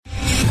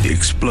The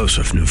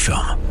explosive new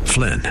film,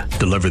 Flynn,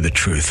 deliver the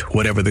truth,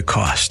 whatever the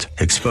cost,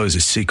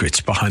 exposes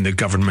secrets behind the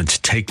government's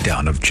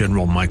takedown of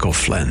General Michael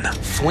Flynn.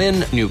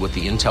 Flynn knew what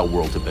the intel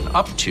world had been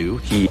up to.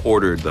 He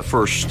ordered the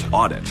first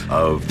audit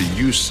of the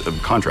use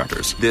of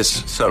contractors.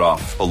 This set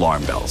off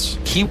alarm bells.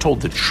 He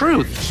told the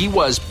truth. He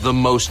was the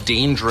most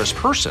dangerous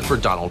person for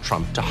Donald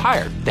Trump to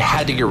hire. They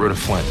had to get rid of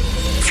Flynn.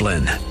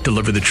 Flynn,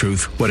 deliver the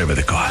truth, whatever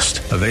the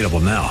cost. Available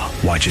now.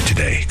 Watch it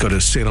today. Go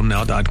to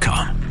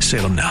salemnow.com.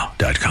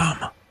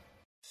 salemnow.com.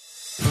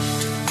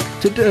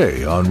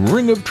 Today on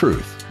Ring of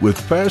Truth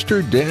with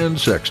Pastor Dan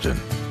Sexton.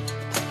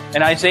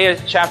 In Isaiah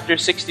chapter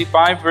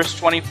 65, verse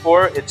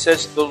 24, it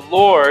says, the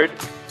Lord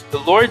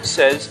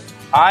says,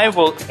 I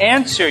will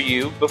answer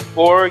you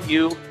before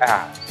you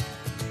ask.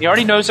 He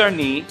already knows our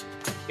need.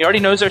 He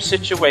already knows our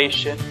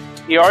situation.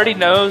 He already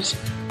knows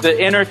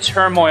the inner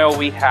turmoil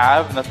we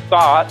have and the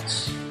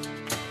thoughts.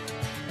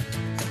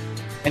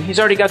 And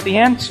He's already got the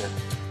answer.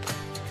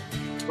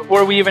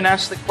 Before we even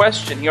ask the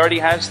question, He already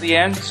has the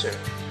answer.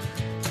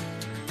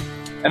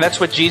 And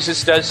that's what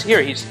Jesus does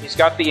here. He's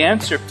got the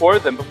answer for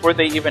them before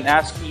they even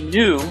ask. He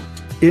knew.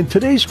 In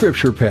today's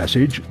scripture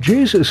passage,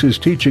 Jesus is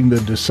teaching the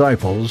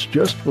disciples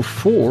just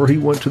before He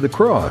went to the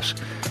cross.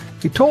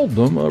 He told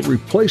them a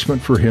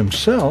replacement for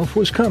Himself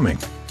was coming,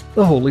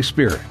 the Holy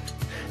Spirit.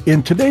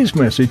 In today's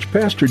message,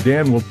 Pastor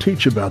Dan will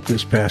teach about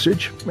this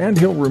passage, and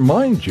he'll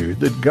remind you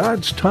that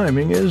God's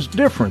timing is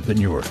different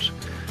than yours.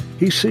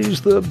 He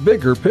sees the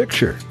bigger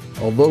picture.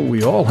 Although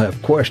we all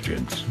have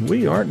questions,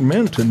 we aren't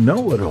meant to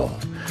know it all.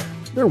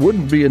 There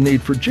wouldn't be a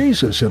need for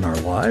Jesus in our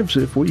lives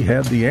if we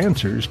had the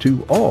answers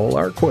to all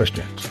our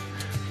questions.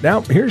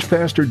 Now, here's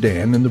Pastor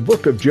Dan in the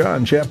book of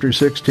John, chapter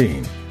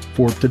 16,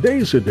 for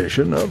today's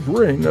edition of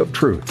Ring of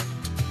Truth.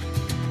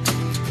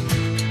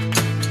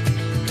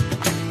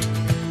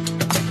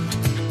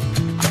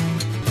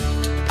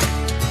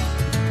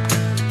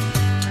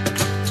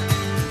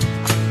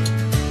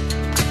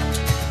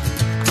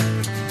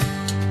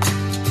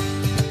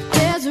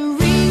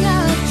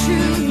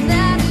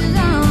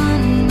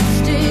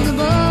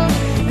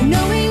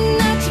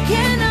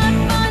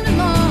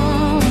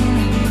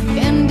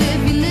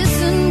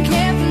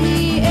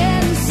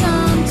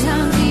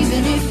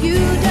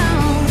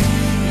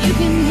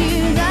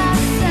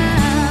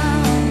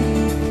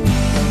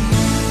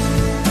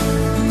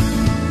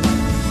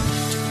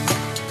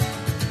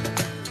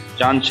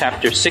 John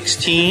chapter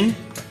 16,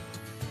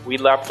 we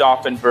left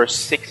off in verse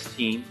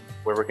 16,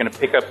 where we're going to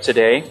pick up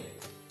today. It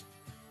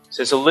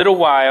says, a little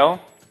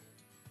while,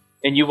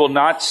 and you will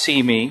not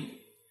see me,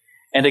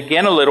 and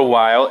again a little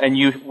while, and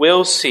you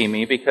will see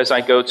me, because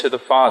I go to the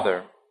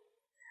Father.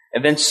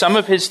 And then some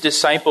of His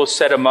disciples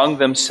said among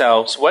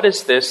themselves, what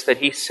is this that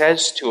He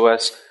says to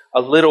us, a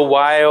little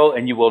while,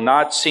 and you will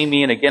not see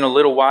me, and again a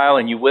little while,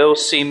 and you will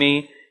see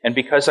me, and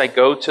because I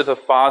go to the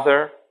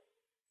Father?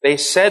 They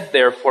said,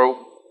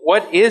 therefore,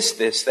 what is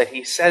this that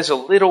He says a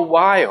little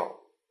while?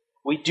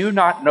 We do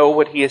not know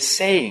what He is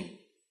saying.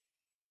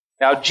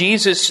 Now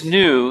Jesus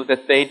knew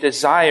that they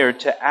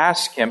desired to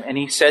ask Him, and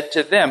He said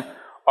to them,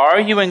 are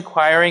you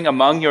inquiring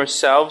among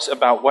yourselves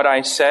about what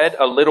I said,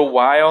 a little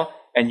while,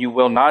 and you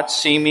will not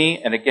see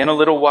me, and again a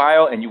little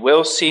while, and you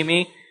will see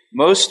me?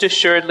 Most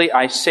assuredly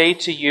I say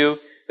to you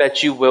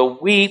that you will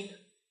weep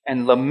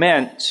and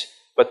lament,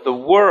 but the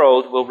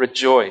world will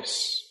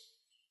rejoice.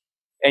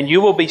 And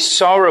you will be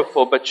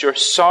sorrowful, but your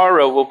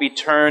sorrow will be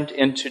turned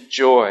into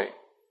joy.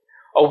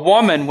 A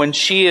woman, when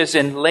she is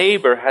in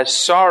labor, has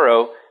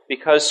sorrow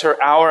because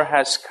her hour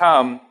has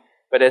come,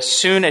 but as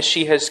soon as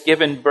she has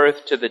given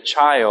birth to the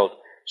child,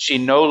 she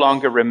no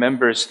longer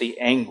remembers the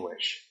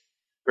anguish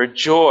for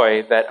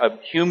joy that a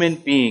human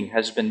being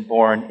has been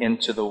born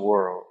into the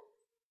world.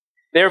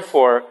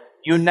 Therefore,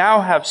 you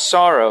now have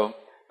sorrow,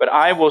 but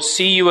I will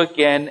see you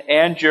again,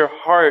 and your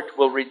heart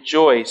will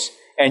rejoice,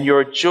 and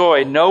your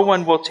joy no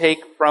one will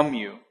take from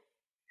you.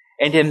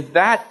 And in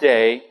that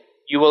day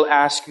you will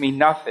ask me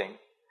nothing.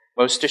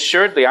 Most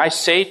assuredly, I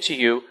say to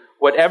you,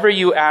 whatever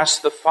you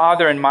ask the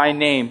Father in my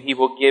name, He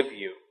will give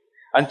you.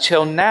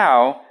 Until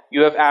now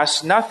you have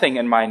asked nothing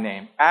in my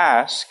name.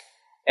 Ask,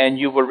 and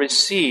you will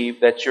receive,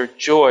 that your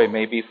joy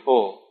may be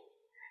full.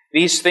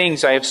 These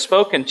things I have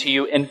spoken to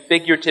you in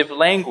figurative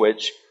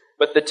language,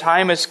 but the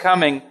time is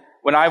coming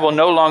when I will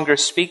no longer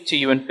speak to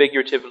you in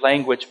figurative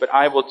language, but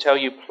I will tell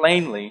you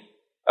plainly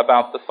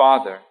about the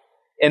Father.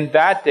 In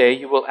that day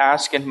you will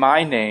ask in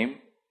my name,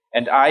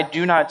 and I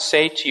do not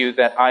say to you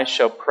that I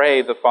shall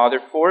pray the Father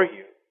for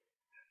you.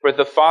 For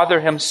the Father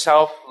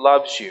Himself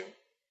loves you,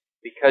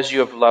 because you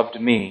have loved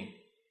me,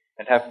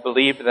 and have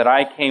believed that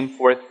I came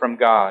forth from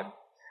God.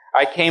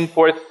 I came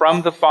forth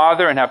from the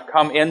Father and have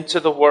come into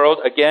the world.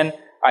 Again,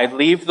 I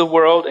leave the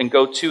world and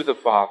go to the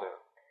Father.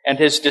 And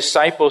His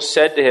disciples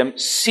said to Him,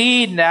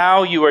 see,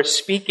 now you are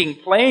speaking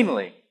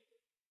plainly,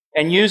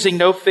 and using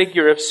no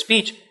figure of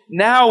speech.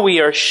 Now we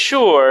are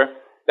sure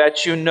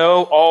that you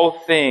know all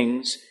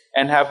things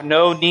and have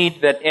no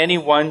need that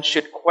anyone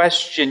should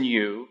question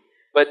you.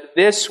 But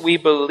this we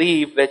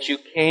believe, that you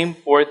came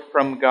forth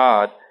from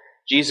God.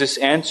 Jesus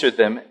answered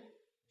them,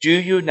 do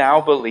you now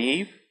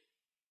believe?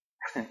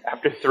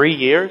 After 3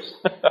 years?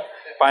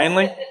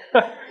 Finally?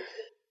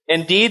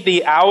 Indeed,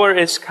 the hour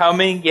is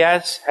coming,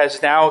 yes,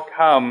 has now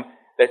come,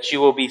 that you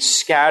will be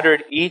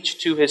scattered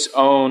each to his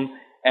own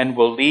and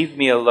will leave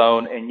me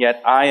alone, and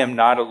yet I am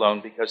not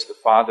alone because the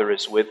Father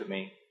is with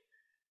me.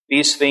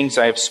 These things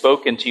I have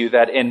spoken to you,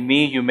 that in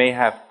me you may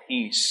have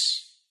peace.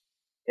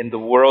 In the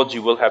world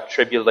you will have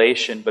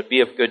tribulation, but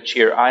be of good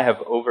cheer. I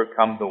have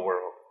overcome the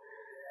world.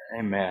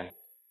 Amen.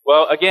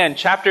 Well, again,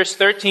 chapters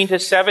 13 to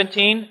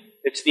 17,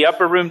 it's the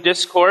upper room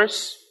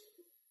discourse.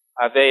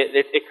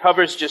 It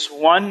covers just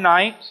one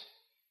night,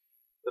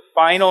 the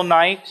final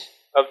night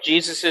of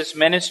Jesus'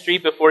 ministry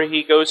before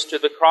he goes to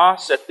the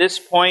cross. At this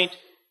point,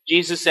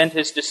 Jesus and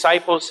his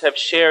disciples have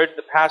shared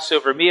the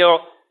Passover meal.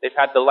 They've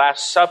had the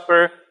Last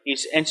Supper.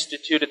 He's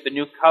instituted the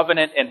new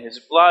covenant in his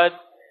blood.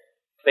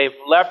 They've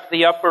left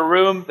the upper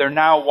room. They're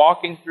now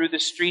walking through the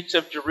streets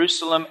of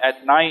Jerusalem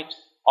at night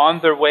on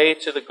their way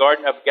to the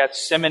Garden of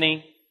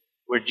Gethsemane,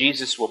 where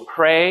Jesus will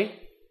pray.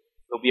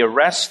 He'll be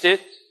arrested,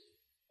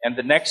 and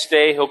the next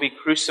day he'll be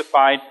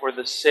crucified for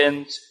the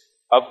sins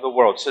of the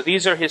world. So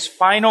these are his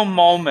final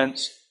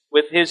moments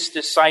with his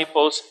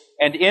disciples,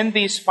 and in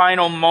these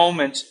final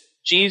moments,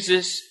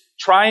 Jesus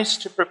tries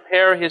to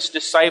prepare his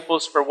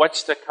disciples for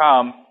what's to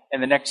come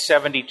in the next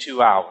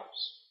 72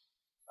 hours.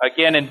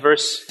 Again, in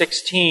verse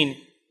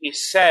 16, he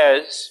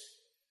says,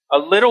 "A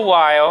little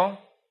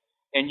while,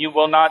 and you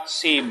will not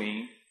see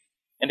me.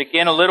 And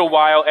again, a little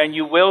while, and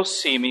you will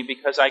see me,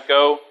 because I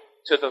go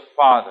to the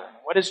Father."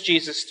 What is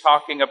Jesus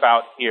talking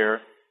about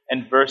here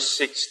in verse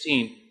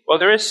 16? Well,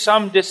 there is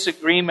some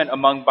disagreement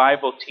among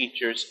Bible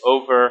teachers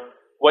over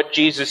what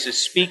Jesus is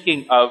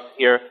speaking of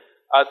here.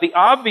 The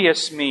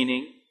obvious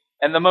meaning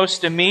and the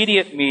most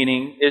immediate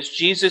meaning is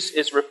Jesus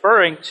is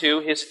referring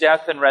to his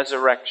death and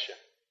resurrection.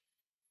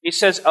 He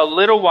says, "A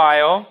little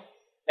while,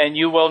 and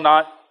you will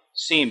not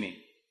see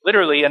me."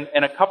 Literally,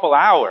 in a couple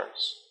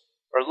hours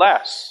or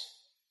less,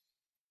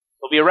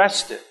 he'll be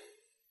arrested,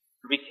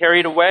 he'll be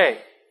carried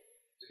away,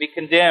 to be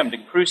condemned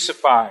and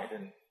crucified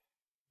and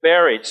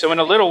buried. So in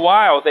a little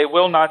while, they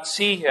will not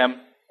see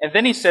him. And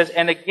then he says,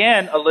 "And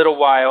again a little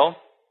while,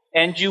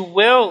 and you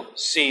will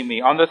see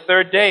me." On the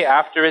third day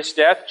after his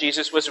death,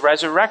 Jesus was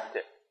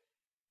resurrected.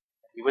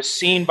 He was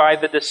seen by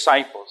the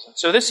disciples. And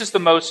so this is the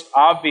most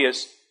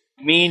obvious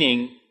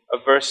meaning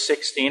of verse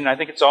 16. And I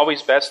think it's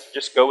always best to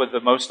just go with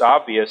the most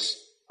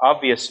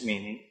obvious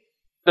meaning.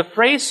 The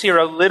phrase here,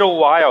 "a little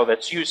while,"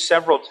 that's used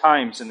several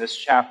times in this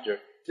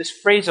chapter. This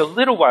phrase, "a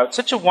little while," it's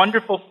such a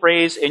wonderful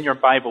phrase in your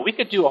Bible. We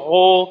could do a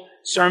whole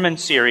sermon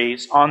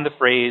series on the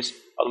phrase,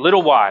 "a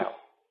little while,"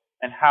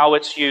 and how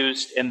it's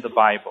used in the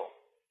Bible.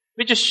 Let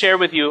me just share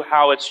with you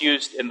how it's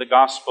used in the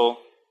Gospel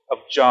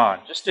of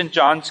John. Just in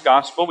John's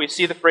Gospel, we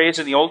see the phrase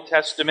in the Old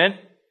Testament.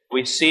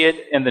 We see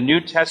it in the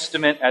New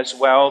Testament as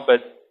well,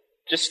 but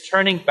just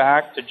turning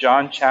back to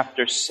John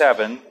chapter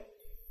 7,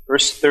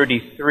 verse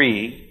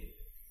 33.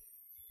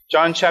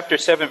 John chapter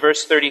 7,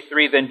 verse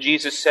 33, "Then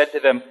Jesus said to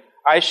them,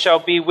 I shall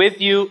be with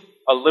you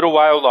a little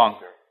while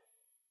longer,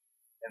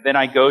 and then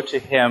I go to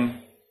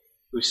him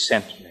who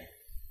sent me."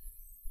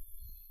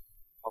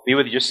 I'll be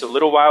with you just a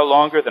little while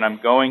longer, then I'm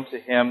going to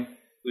him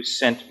who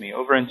sent me.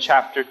 Over in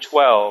chapter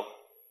 12,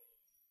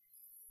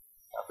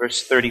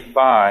 verse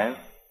 35,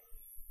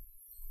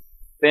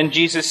 "Then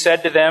Jesus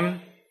said to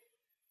them,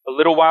 a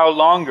little while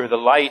longer the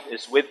light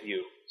is with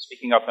you,"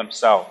 speaking of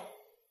himself.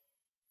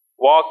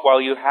 "Walk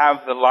while you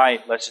have the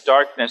light, lest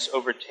darkness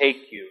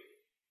overtake you.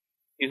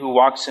 He who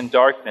walks in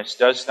darkness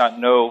does not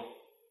know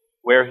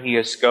where he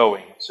is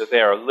going." So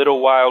there, a little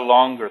while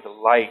longer the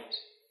light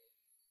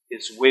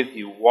is with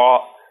you.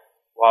 Walk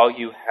while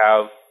you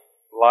have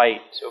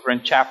light. Over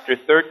in chapter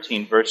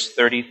 13, verse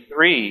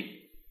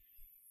 33.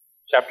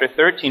 Chapter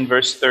 13,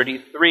 verse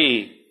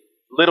 33.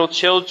 "Little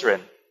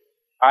children,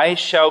 I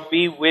shall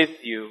be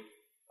with you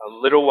a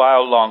little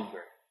while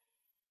longer.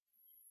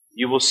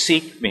 You will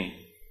seek me.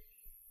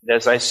 And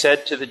as I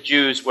said to the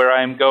Jews, where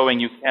I am going,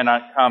 you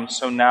cannot come.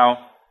 So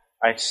now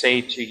I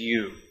say to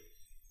you."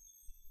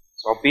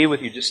 So I'll be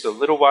with you just a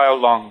little while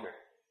longer.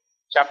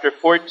 Chapter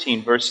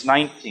 14, verse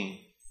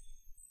 19.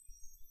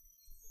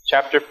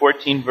 Chapter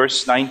 14,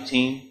 verse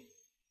 19.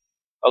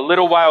 "A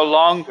little while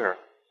longer,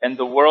 and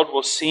the world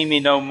will see me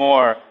no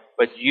more,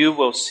 but you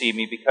will see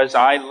me. Because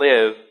I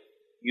live,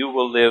 you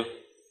will live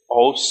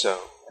also."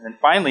 And then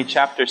finally,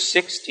 chapter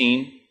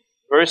 16,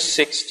 verse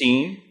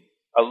 16.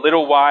 "A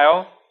little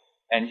while,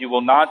 and you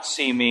will not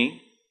see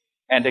me.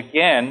 And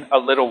again, a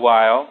little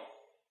while,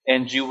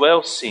 and you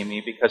will see me,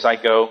 because I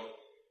go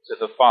to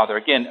the Father."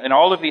 Again, in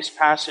all of these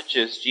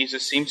passages,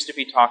 Jesus seems to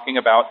be talking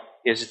about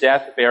his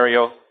death,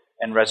 burial,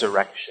 and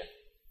resurrection.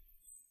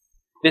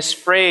 This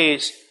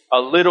phrase,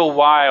 "a little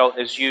while,"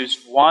 is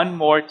used one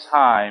more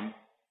time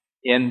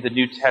in the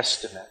New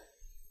Testament.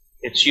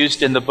 It's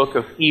used in the book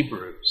of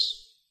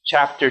Hebrews,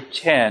 chapter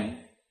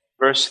 10,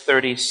 verse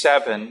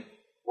 37,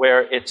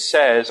 where it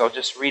says, I'll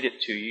just read it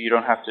to you, you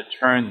don't have to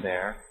turn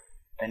there.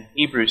 In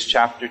Hebrews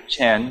chapter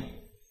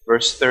 10,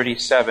 verse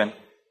 37,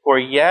 "For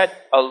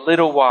yet a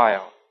little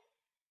while,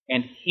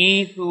 and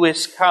he who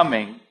is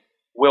coming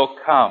will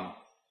come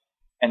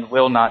and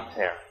will not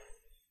tarry.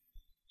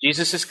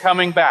 Jesus is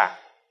coming back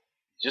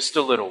just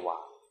a little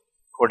while,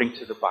 according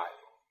to the Bible.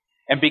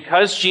 And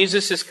because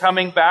Jesus is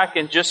coming back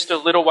in just a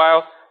little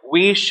while,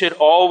 we should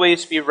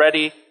always be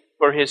ready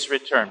for his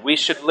return. We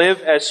should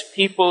live as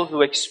people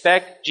who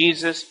expect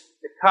Jesus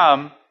to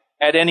come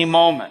at any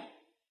moment.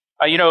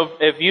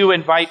 If you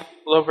invite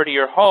people over to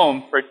your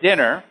home for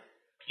dinner,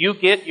 you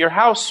get your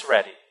house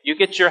ready. You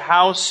get your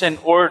house in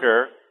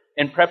order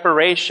in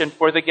preparation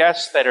for the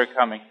guests that are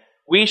coming.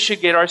 We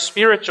should get our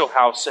spiritual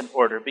house in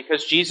order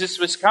because Jesus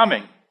was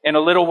coming in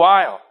a little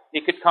while.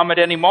 He could come at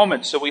any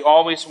moment, so we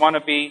always want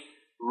to be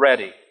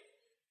ready.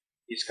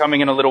 He's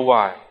coming in a little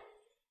while.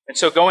 And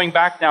so going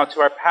back now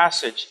to our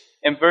passage,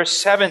 in verse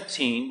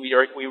 17,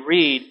 we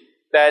read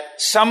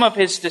that some of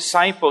his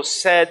disciples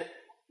said,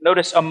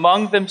 notice,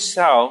 among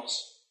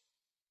themselves,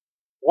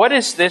 what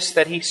is this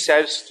that he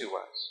says to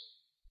us?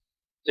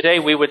 Today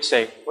we would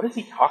say, what is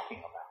he talking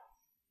about?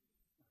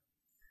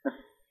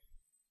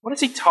 What is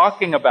he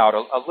talking about?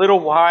 A little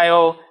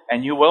while,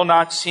 and you will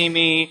not see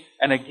me,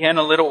 and again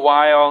a little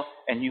while,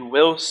 and you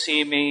will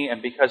see me,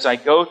 and because I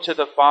go to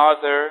the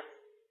Father,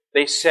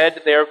 they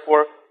said,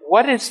 therefore,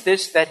 what is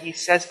this that he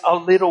says, a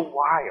little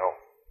while?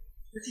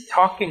 What is he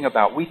talking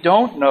about? We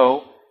don't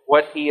know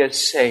what he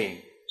is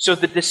saying. So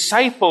the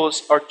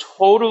disciples are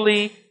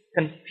totally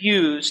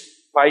confused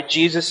by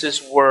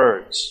Jesus'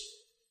 words.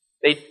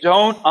 They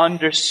don't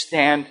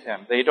understand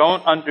him. They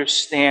don't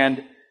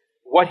understand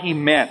what he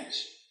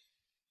meant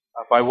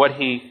by what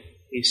he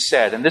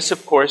said. And this,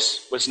 of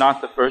course, was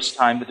not the first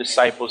time the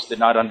disciples did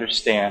not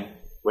understand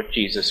what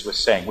Jesus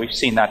was saying. We've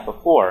seen that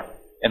before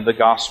in the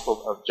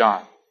Gospel of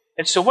John.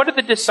 And so what did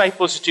the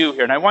disciples do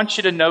here? And I want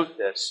you to note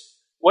this.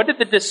 What did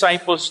the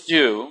disciples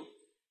do?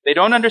 They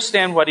don't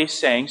understand what he's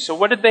saying, so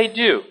what did they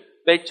do?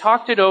 They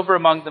talked it over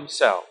among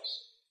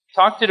themselves.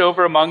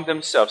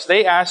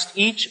 They asked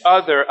each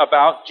other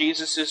about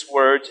Jesus'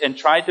 words and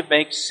tried to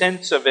make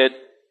sense of it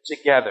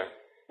together.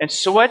 And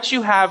so what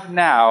you have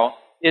now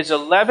is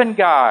 11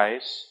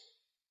 guys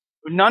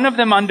who none of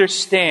them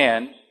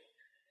understand,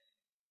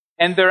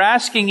 and they're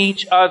asking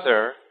each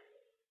other,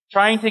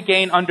 trying to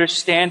gain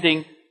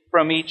understanding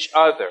from each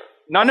other.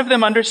 None of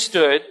them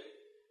understood,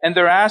 and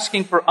they're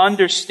asking for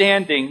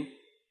understanding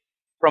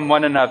from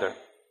one another.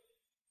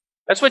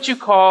 That's what you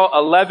call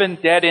 11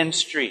 dead-end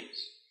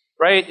streets,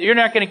 right? You're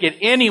not going to get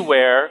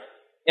anywhere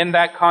in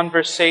that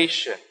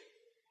conversation.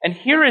 And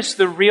here is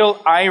the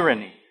real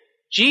irony.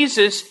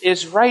 Jesus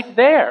is right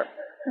there.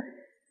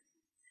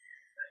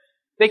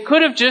 They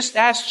could have just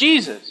asked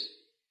Jesus.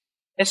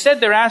 Instead,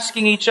 they're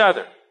asking each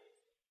other.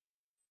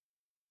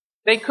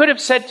 They could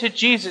have said to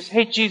Jesus,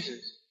 hey,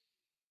 Jesus,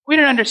 we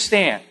don't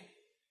understand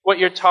what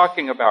you're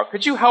talking about.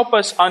 Could you help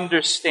us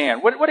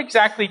understand? What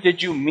exactly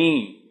did you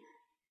mean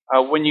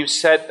when you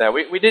said that?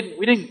 We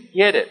didn't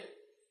get it.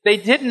 They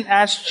didn't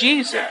ask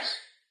Jesus.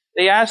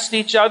 They asked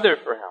each other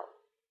for help.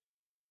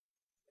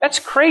 That's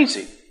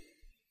crazy.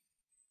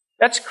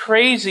 That's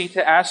crazy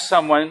to ask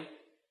someone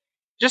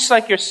just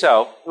like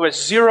yourself who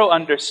has zero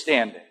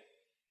understanding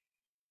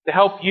to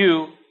help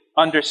you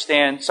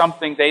understand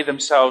something they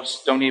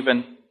themselves don't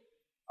even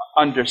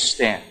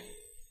understand.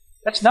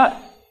 That's nuts.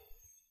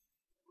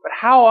 But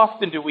how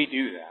often do we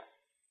do that?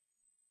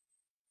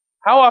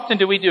 How often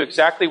do we do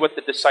exactly what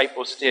the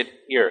disciples did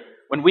here?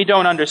 When we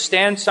don't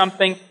understand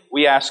something,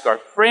 we ask our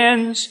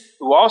friends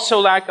who also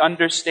lack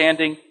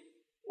understanding,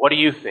 what do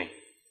you think?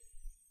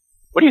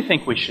 What do you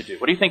think we should do?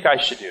 What do you think I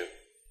should do?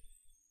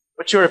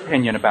 What's your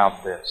opinion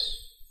about this?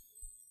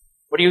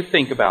 What do you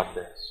think about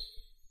this?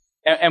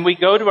 And we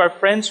go to our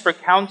friends for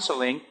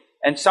counseling,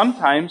 and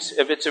sometimes,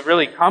 if it's a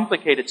really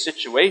complicated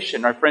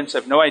situation, our friends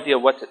have no idea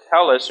what to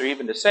tell us or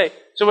even to say.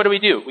 So what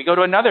do? We go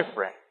to another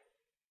friend.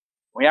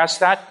 We ask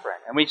that friend,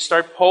 and we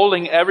start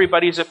polling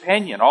everybody's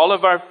opinion, all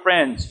of our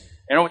friends.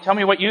 Tell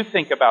me what you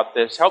think about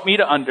this. Help me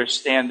to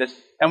understand this.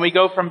 And we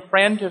go from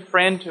friend to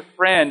friend to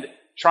friend,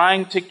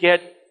 trying to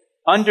get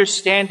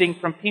understanding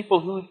from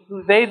people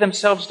who they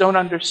themselves don't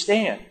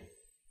understand.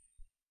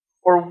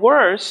 Or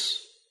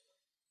worse,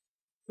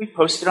 we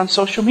post it on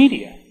social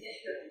media,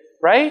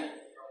 right?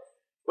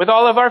 With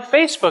all of our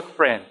Facebook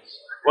friends.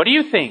 What do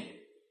you think?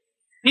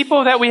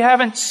 People that we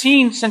haven't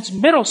seen since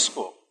middle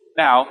school.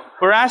 Now,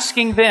 we're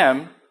asking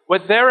them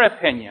what their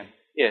opinion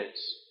is.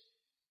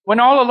 When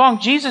all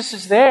along Jesus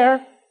is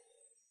there.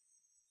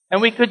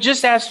 And we could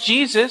just ask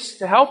Jesus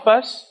to help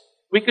us.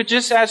 We could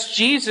just ask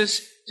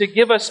Jesus to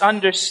give us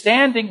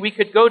understanding. We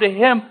could go to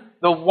him,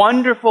 the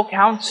wonderful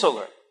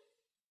counselor,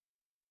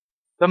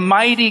 the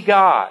mighty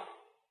God,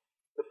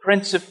 the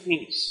Prince of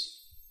Peace.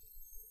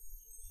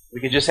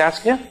 We could just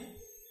ask him.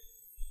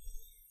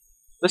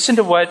 Listen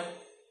to what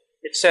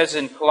it says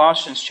in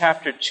Colossians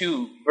chapter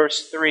 2,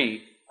 verse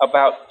 3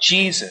 about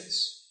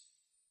Jesus.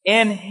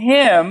 In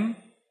him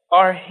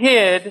are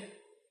hid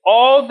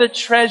all the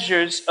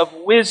treasures of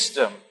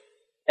wisdom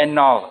and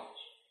knowledge.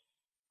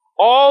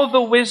 All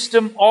the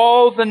wisdom,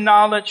 all the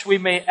knowledge we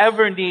may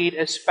ever need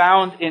is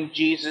found in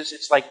Jesus.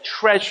 It's like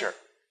treasure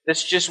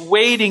that's just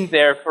waiting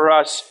there for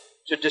us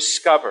to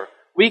discover.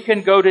 We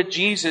can go to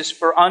Jesus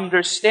for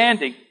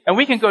understanding. And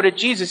we can go to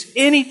Jesus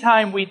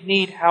anytime we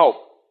need help.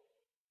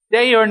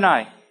 Day or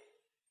night.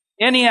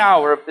 Any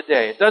hour of the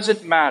day. It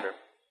doesn't matter.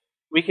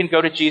 We can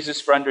go to Jesus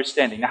for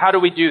understanding. Now, how do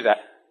we do that?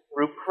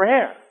 Through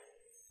prayer.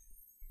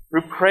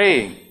 Through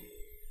praying.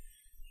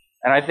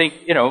 And I think,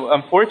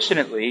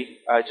 unfortunately,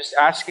 just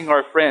asking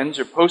our friends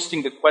or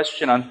posting the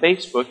question on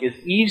Facebook is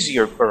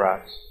easier for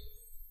us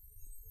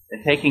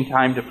than taking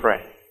time to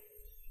pray.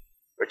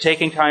 Or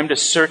taking time to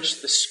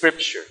search the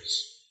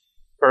Scriptures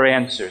for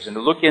answers and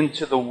to look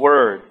into the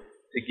Word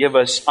to give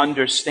us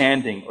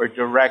understanding or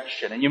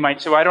direction. And you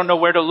might say, well, I don't know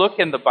where to look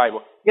in the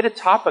Bible. Get a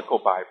topical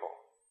Bible.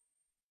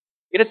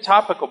 Get a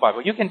topical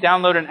Bible. You can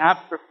download an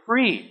app for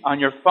free on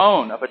your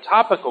phone of a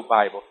topical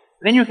Bible.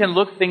 Then you can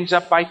look things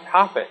up by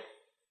topic.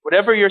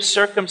 Whatever your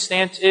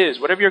circumstance is,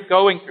 whatever you're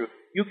going through,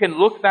 you can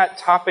look that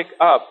topic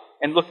up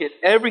and look at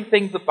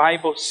everything the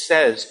Bible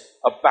says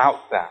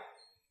about that.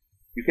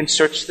 You can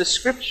search the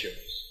Scriptures.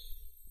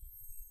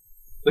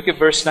 Look at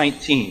verse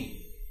 19.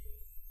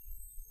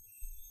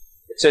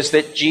 It says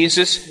that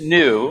Jesus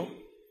knew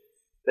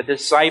the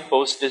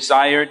disciples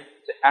desired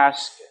to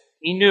ask him.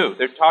 He knew.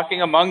 They're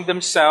talking among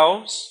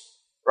themselves,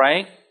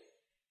 right?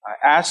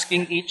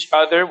 Asking each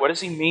other, what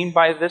does he mean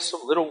by this? A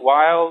little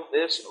while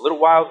this, a little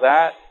while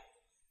that.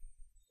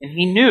 And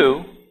he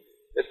knew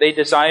that they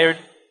desired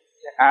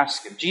to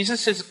ask him.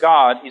 Jesus is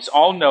God. He's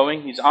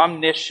all-knowing. He's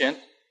omniscient.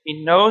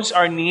 He knows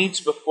our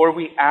needs before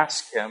we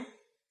ask him.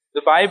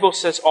 The Bible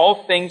says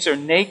all things are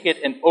naked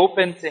and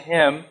open to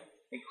him,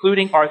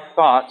 including our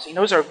thoughts. He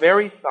knows our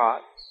very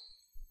thoughts.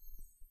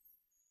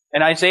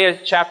 In Isaiah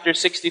chapter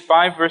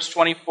 65, verse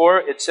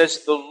 24, it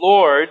says, the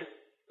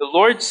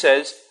Lord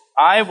says,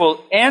 I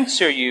will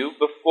answer you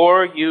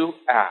before you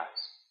ask.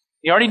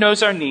 He already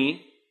knows our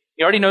need.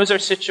 He already knows our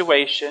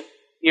situation.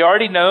 He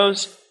already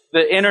knows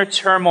the inner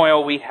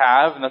turmoil we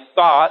have and the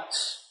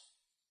thoughts.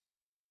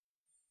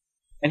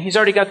 And he's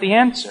already got the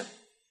answer.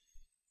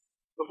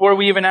 Before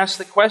we even ask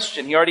the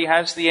question, he already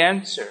has the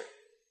answer.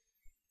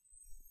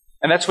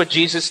 And that's what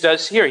Jesus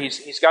does here.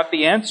 He's got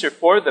the answer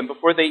for them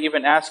before they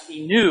even ask.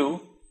 He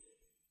knew.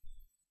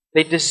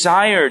 They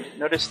desired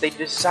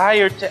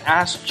to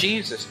ask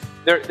Jesus.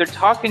 They're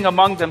talking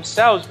among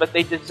themselves, but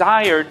they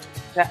desired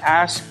to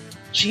ask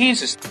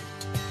Jesus.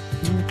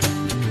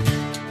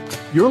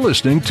 You're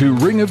listening to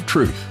Ring of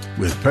Truth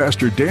with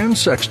Pastor Dan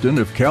Sexton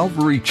of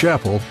Calvary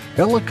Chapel,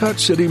 Ellicott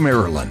City,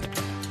 Maryland.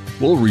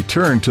 We'll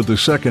return to the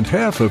second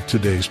half of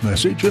today's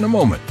message in a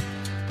moment.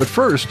 But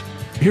first,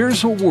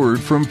 here's a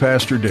word from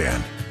Pastor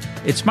Dan.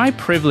 It's my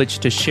privilege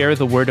to share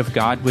the Word of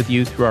God with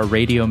you through our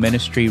radio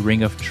ministry,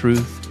 Ring of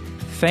Truth.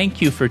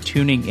 Thank you for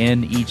tuning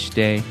in each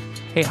day.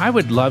 Hey, I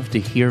would love to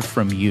hear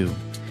from you.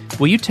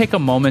 Will you take a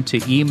moment to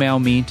email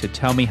me to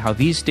tell me how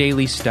these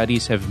daily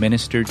studies have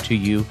ministered to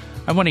you?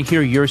 I want to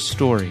hear your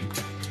story.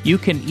 You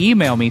can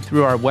email me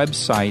through our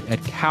website at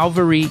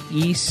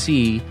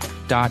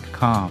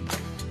calvaryec.com.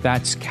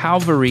 That's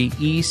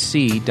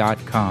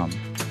calvaryec.com.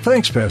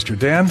 Thanks, Pastor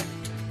Dan.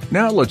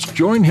 Now let's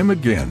join him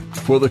again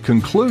for the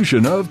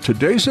conclusion of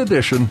today's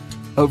edition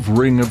of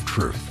Ring of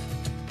Truth.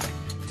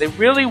 They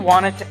really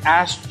wanted to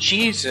ask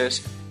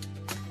Jesus,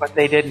 but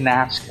they didn't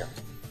ask him.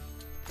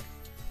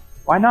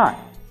 Why not?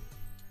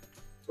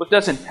 Well, it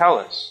doesn't tell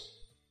us.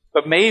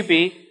 But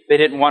maybe they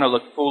didn't want to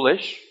look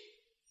foolish.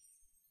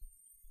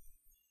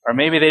 Or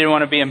maybe they didn't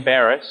want to be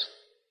embarrassed.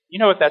 You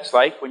know what that's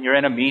like when you're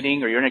in a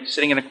meeting or you're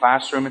sitting in a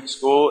classroom at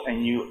school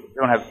and you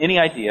don't have any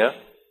idea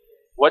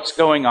what's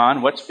going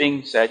on, what's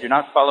being said. You're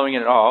not following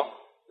it at all.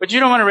 But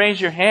you don't want to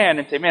raise your hand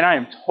and say, man, I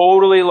am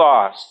totally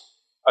lost.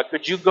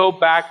 Could you go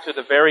back to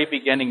the very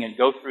beginning and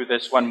go through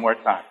this one more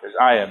time? Because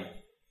I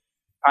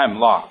am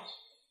lost.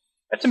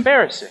 That's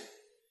embarrassing.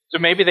 So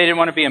maybe they didn't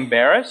want to be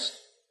embarrassed.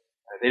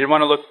 They didn't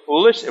want to look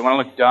foolish. They didn't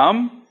want to look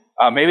dumb.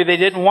 Maybe they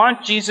didn't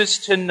want Jesus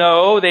to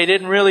know. They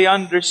didn't really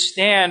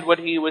understand what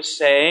he was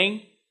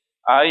saying.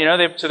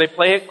 So they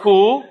play it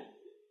cool.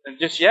 And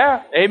just,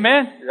 yeah,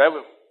 amen.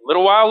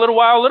 Little while,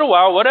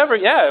 whatever.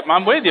 Yeah,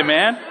 I'm with you,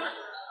 man.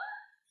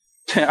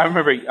 I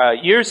remember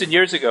years and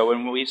years ago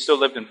when we still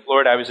lived in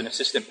Florida, I was an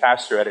assistant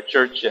pastor at a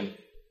church, and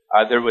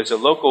there was a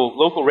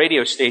local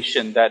radio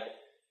station that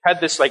had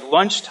this like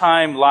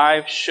lunchtime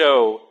live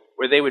show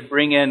where they would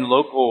bring in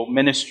local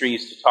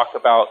ministries to talk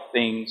about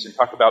things and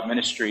talk about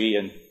ministry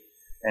and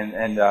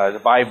the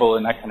Bible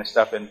and that kind of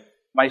stuff. And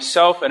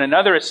myself and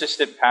another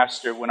assistant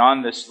pastor went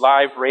on this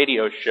live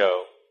radio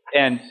show.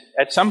 And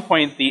at some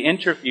point, the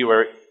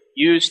interviewer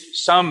used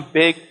some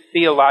big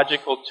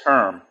theological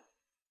term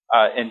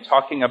in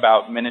talking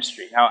about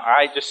ministry. Now,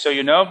 just so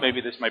you know,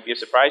 maybe this might be a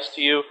surprise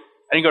to you,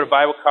 I didn't go to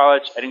Bible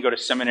college. I didn't go to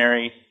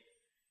seminary.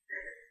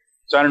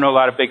 So I don't know a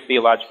lot of big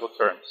theological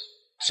terms.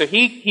 So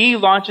he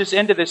launches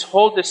into this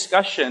whole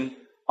discussion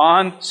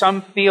on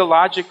some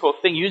theological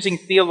thing, using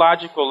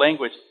theological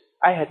language.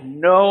 I had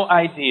no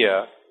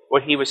idea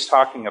what he was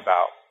talking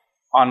about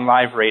on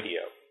live radio.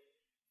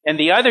 And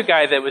the other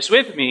guy that was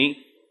with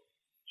me,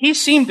 he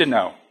seemed to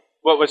know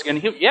what was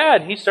going to...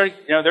 and he started,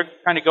 they're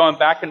kind of going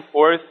back and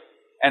forth,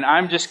 and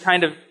I'm just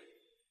kind of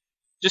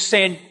just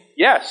saying,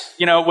 yes,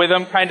 with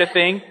them kind of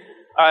thing.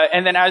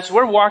 And then as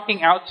we're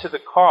walking out to the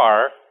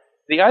car,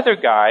 the other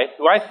guy,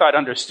 who I thought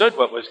understood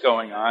what was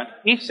going on,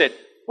 he said,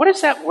 what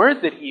is that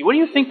word what do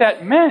you think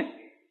that meant?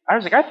 I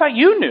was like, I thought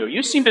you knew.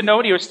 You seemed to know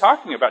what he was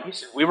talking about. He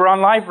said, we were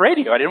on live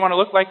radio. I didn't want to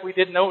look like we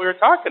didn't know what we were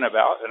talking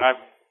about. And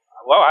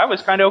I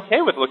was kind of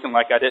okay with looking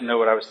like I didn't know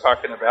what I was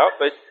talking about.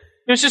 But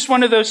it was just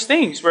one of those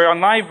things where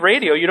on live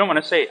radio, you don't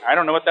want to say, I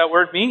don't know what that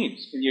word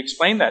means. Can you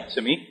explain that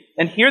to me?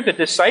 And here the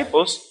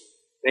disciples,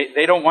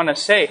 they don't want to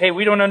say, hey,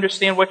 we don't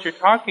understand what you're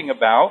talking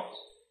about.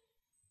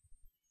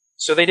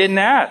 So they didn't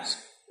ask.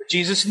 But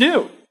Jesus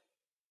knew.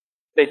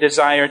 They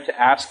desired to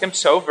ask him.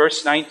 So,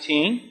 verse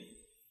 19,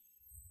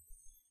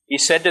 he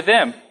said to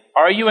them,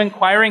 are you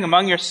inquiring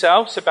among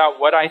yourselves about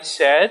what I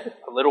said?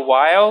 A little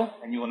while,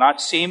 and you will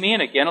not see me,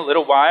 and again a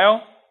little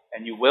while,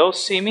 and you will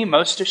see me.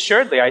 Most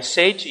assuredly, I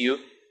say to you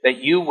that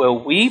you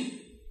will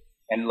weep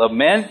and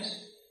lament,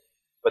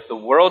 but the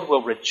world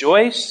will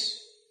rejoice,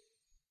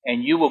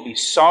 and you will be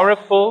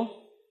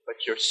sorrowful, but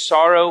your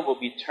sorrow will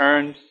be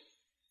turned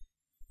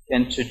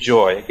into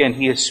joy. Again,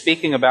 he is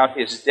speaking about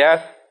his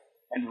death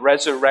and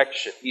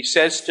resurrection. He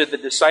says to the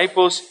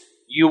disciples,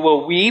 you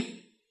will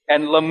weep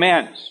and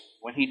lament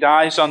when he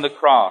dies on the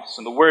cross.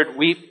 And the word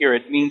weep here,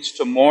 it means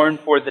to mourn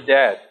for the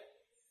dead.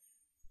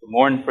 To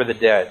mourn for the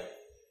dead.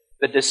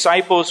 The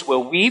disciples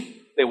will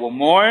weep, they will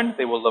mourn,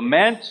 they will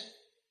lament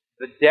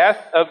the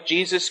death of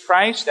Jesus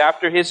Christ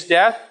after his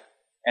death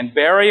and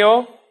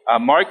burial.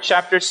 Mark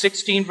chapter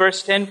 16,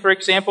 verse 10, for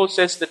example,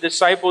 says the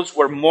disciples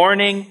were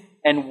mourning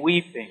and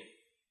weeping.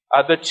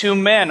 The two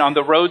men on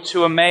the road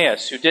to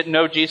Emmaus who didn't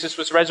know Jesus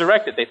was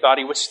resurrected, they thought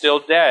he was still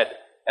dead.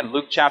 And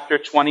Luke chapter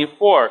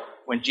 24,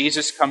 when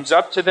Jesus comes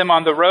up to them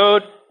on the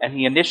road and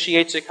he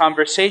initiates a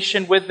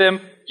conversation with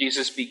them,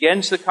 Jesus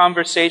begins the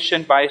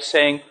conversation by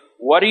saying,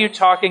 what are you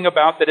talking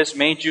about that has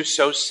made you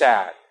so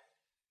sad?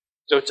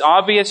 So it's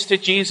obvious to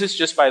Jesus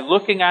just by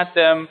looking at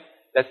them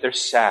that they're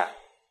sad.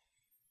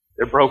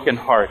 They're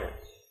brokenhearted.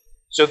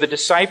 So the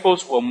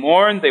disciples will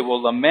mourn, they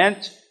will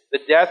lament the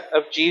death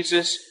of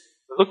Jesus.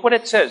 But look what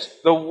it says.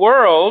 The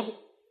world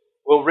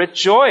will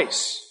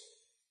rejoice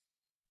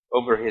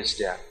over his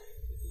death.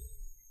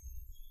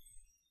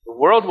 The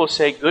world will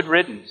say, good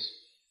riddance.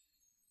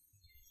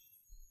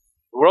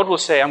 The world will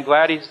say, I'm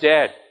glad he's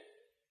dead.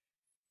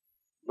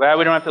 Glad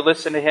we don't have to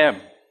listen to him.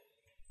 The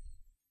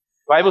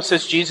Bible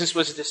says Jesus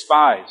was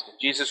despised.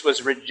 Jesus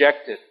was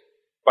rejected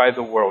by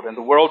the world. And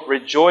the world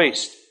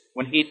rejoiced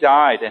when he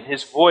died, and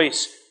his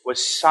voice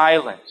was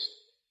silenced.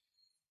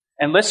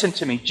 And listen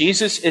to me,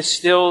 Jesus is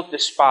still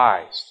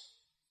despised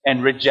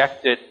and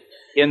rejected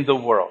in the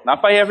world.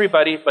 Not by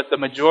everybody, but the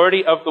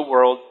majority of the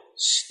world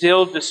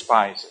still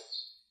despises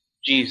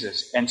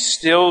Jesus and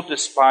still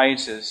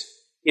despises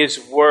his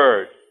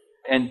word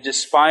and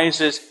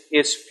despises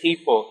his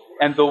people.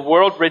 And the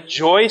world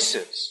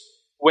rejoices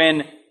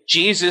when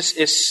Jesus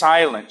is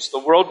silenced. The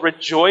world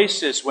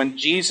rejoices when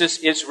Jesus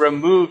is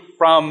removed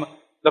from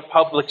the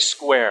public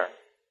square.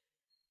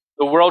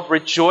 The world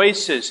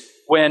rejoices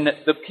when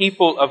the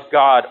people of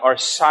God are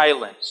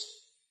silenced.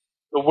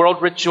 The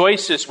world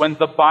rejoices when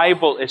the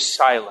Bible is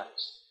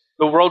silenced.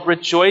 The world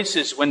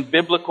rejoices when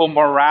biblical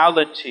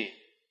morality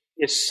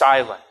is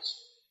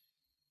silenced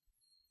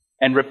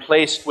and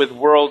replaced with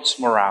world's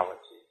morality.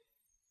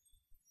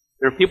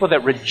 There are people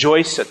that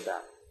rejoice at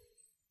that,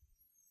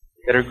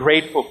 that are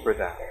grateful for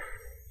that.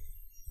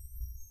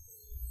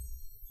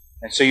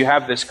 And so you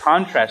have this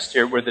contrast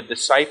here where the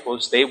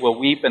disciples, they will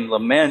weep and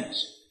lament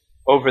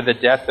over the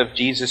death of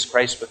Jesus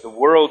Christ, but the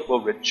world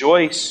will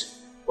rejoice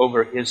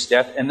over his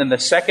death. And then the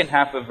second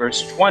half of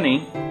verse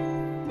 20,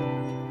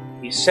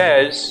 he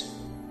says,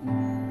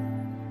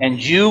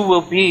 and you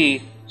will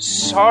be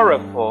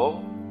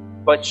sorrowful,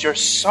 but your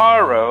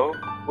sorrow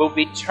will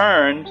be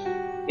turned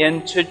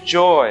into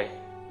joy.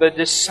 The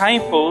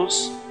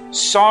disciples'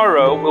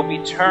 sorrow will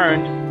be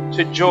turned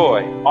to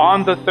joy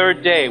on the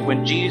third day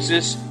when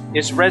Jesus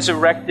is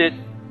resurrected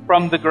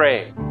from the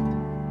grave.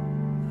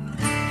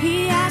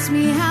 He asked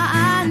me how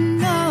I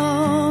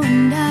know,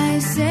 and I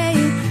say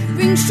it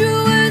rings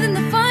truer than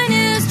the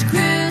finest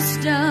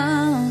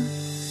crystal.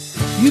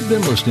 You've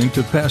been listening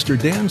to Pastor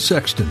Dan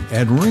Sexton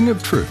at Ring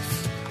of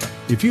Truth.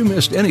 If you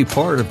missed any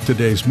part of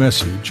today's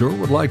message or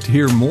would like to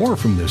hear more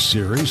from this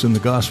series in the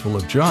Gospel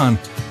of John,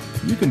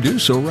 you can do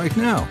so right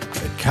now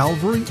at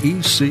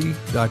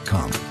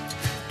calvaryec.com.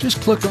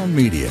 Just click on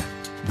Media.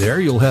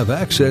 There you'll have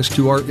access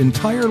to our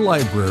entire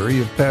library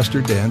of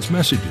Pastor Dan's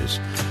messages.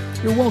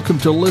 You're welcome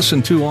to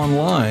listen to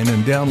online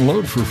and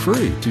download for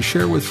free to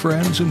share with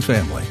friends and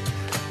family.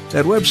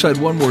 That website,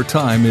 one more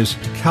time, is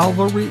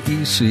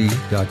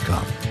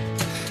calvaryec.com.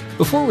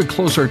 Before we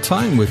close our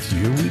time with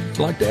you, we'd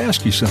like to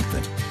ask you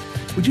something.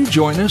 Would you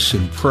join us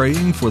in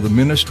praying for the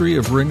ministry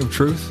of Ring of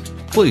Truth?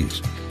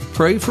 Please,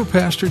 pray for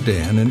Pastor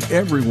Dan and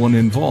everyone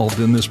involved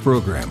in this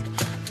program,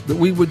 that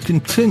we would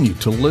continue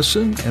to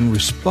listen and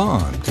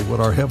respond to what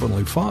our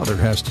Heavenly Father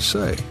has to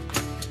say.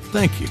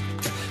 Thank you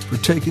for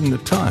taking the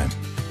time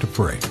to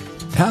pray.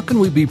 How can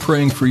we be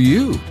praying for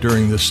you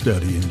during this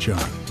study in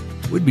John?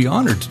 We'd be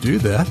honored to do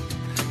that.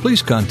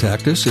 please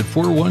contact us at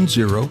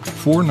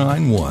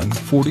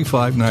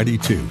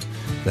 410-491-4592.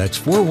 That's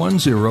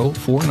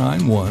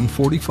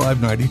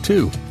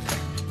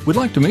 410-491-4592. We'd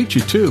like to meet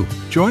you, too.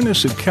 Join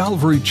us at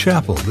Calvary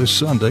Chapel this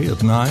Sunday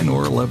at 9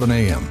 or 11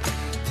 a.m.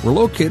 We're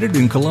located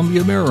in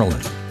Columbia,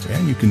 Maryland,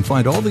 and you can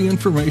find all the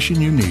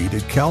information you need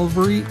at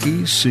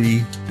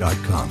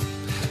calvaryec.com.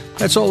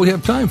 That's all we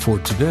have time for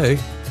today.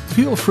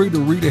 Feel free to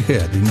read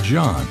ahead in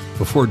John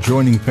before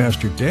joining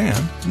Pastor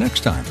Dan next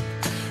time,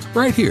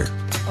 right here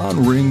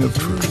on Ring of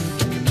Truth.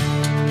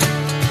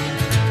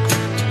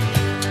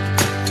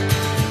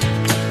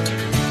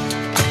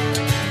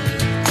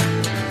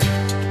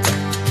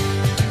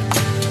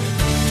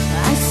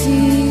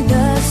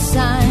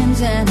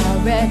 And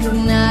I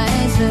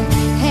recognize the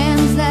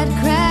hands that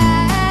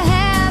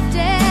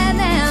crafted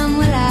them.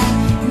 Well,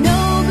 I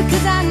know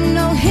because I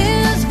know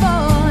His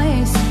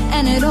voice,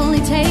 and it only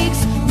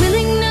takes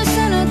willingness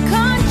and a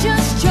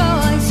conscious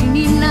choice. You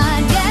need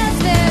not guess,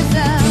 there's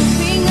a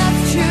ring of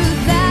truth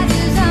that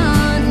is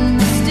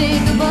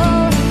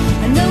unmistakable,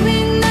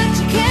 knowing that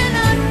you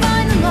cannot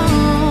find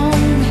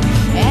alone.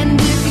 And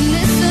if you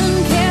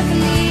listen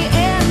carefully,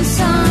 and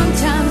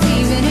sometimes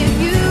even if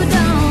you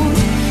don't,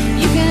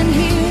 you can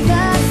hear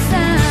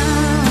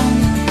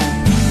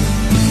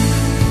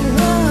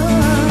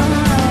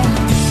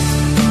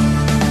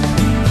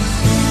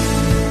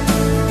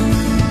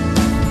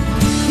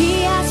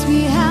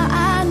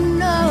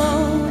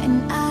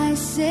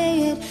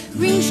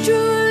true.